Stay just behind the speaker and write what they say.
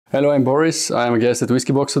Hello, I'm Boris. I'm a guest at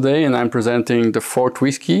Whiskey Box today, and I'm presenting the fourth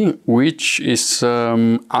whiskey, which is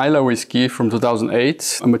Islay whiskey from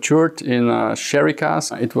 2008, matured in a sherry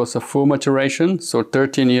cask. It was a full maturation, so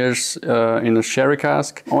 13 years in a sherry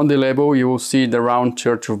cask. On the label, you will see the round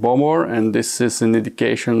church of Bowmore, and this is an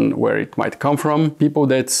indication where it might come from. People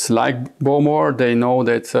that like Bowmore, they know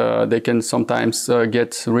that they can sometimes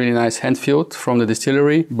get really nice hand filled from the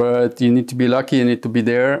distillery, but you need to be lucky, you need to be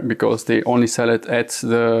there, because they only sell it at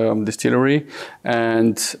the distillery,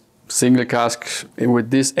 and single casks with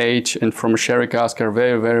this age and from a sherry cask are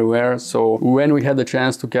very, very rare. So when we had the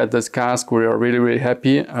chance to get this cask, we are really, really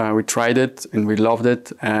happy. We tried it and we loved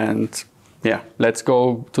it, and yeah, let's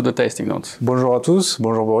go to the tasting notes. Bonjour à tous,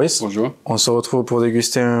 bonjour Boris. Bonjour. On se retrouve pour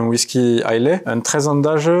déguster un whisky Islay, un 13 ans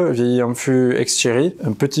d'âge, vieilli en fût ex-sherry,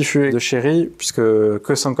 un petit fût de sherry, puisque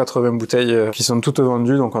que 180 bouteilles qui sont toutes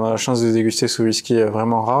vendues, donc on a la chance de déguster ce whisky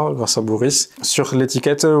vraiment rare grâce à Boris. Sur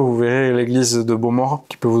l'étiquette, vous verrez l'église de Bowmore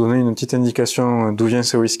qui peut vous donner une petite indication d'où vient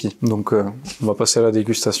ce whisky. Donc on va passer à la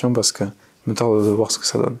dégustation parce que je me tarde de voir ce que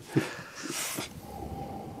ça donne.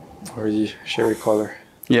 Already sherry color.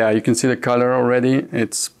 Yeah, you can see the color already.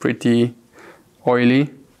 It's pretty oily.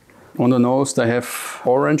 On the nose, they have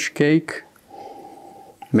orange cake,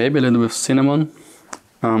 maybe a little bit of cinnamon.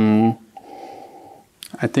 I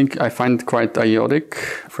think I find it quite iodic.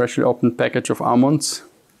 Freshly opened package of almonds,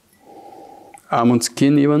 almond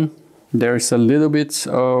skin even. There is a little bit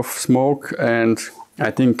of smoke, and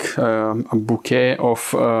I think a bouquet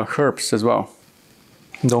of herbs as well.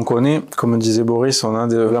 Donc on est, comme disait Boris, on a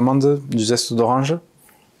de l'amande, du zeste d'orange.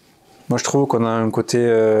 Moi je trouve qu'on a un côté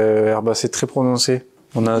herbacé très prononcé.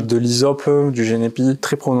 On a de l'hysope, du génépi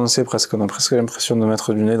très prononcé presque. On a presque l'impression de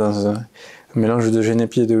mettre du nez dans un mélange de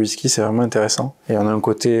génépi et de whisky, c'est vraiment intéressant. Et on a un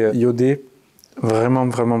côté iodé vraiment,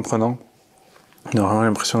 vraiment prenant. On a vraiment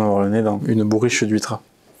l'impression d'avoir le nez dans une bourriche d'huître.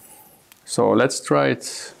 So let's try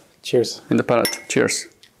it. Cheers. In the palate. Cheers.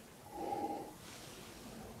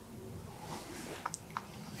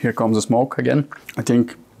 Here comes the smoke again. I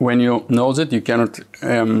think when you nose it, you cannot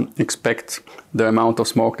expect the amount of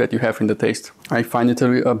smoke that you have in the taste. I find it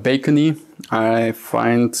a bacony. I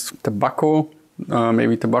find tobacco,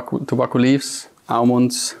 maybe tobacco leaves,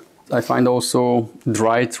 almonds. I find also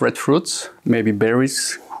dried red fruits, maybe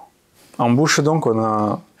berries. En bouche donc, on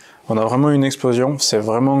a vraiment une explosion. C'est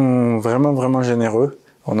vraiment, vraiment, vraiment généreux.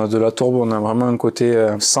 On a de la tourbe, on a vraiment un côté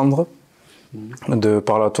cendre.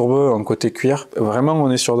 Par la tourbe, un côté cuir. Vraiment,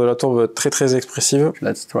 on est sur de la tourbe très très expressive.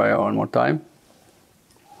 Let's try one more time.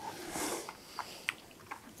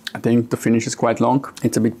 I think the finish is quite long.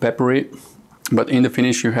 It's a bit peppery, but in the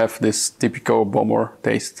finish you have this typical Bowmore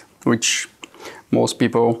taste, which most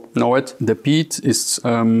people know it. The peat is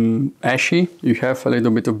ashy. You have a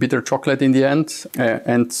little bit of bitter chocolate in the end,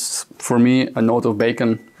 and for me a note of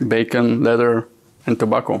bacon, leather, and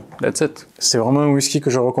tobacco. That's it. C'est vraiment un whisky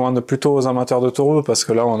que je recommande plutôt aux amateurs de tourbe parce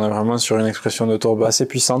que là on est vraiment sur une expression de tourbe assez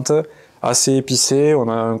puissante, assez épicée. On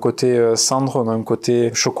a un côté cendre, on a un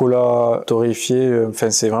côté chocolat torréfié.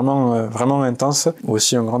 Enfin c'est vraiment vraiment intense.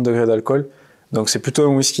 Aussi un grand degré d'alcool. Donc c'est plutôt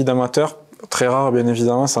un whisky d'amateur, très rare bien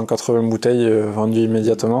évidemment, 180 bouteilles vendues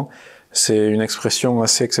immédiatement. C'est une expression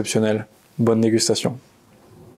assez exceptionnelle. Bonne dégustation.